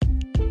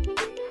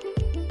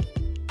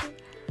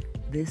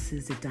This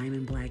is the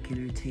Diamond Black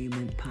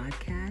Entertainment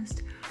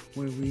podcast,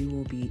 where we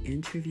will be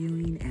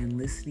interviewing and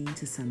listening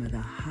to some of the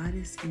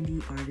hottest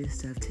indie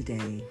artists of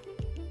today.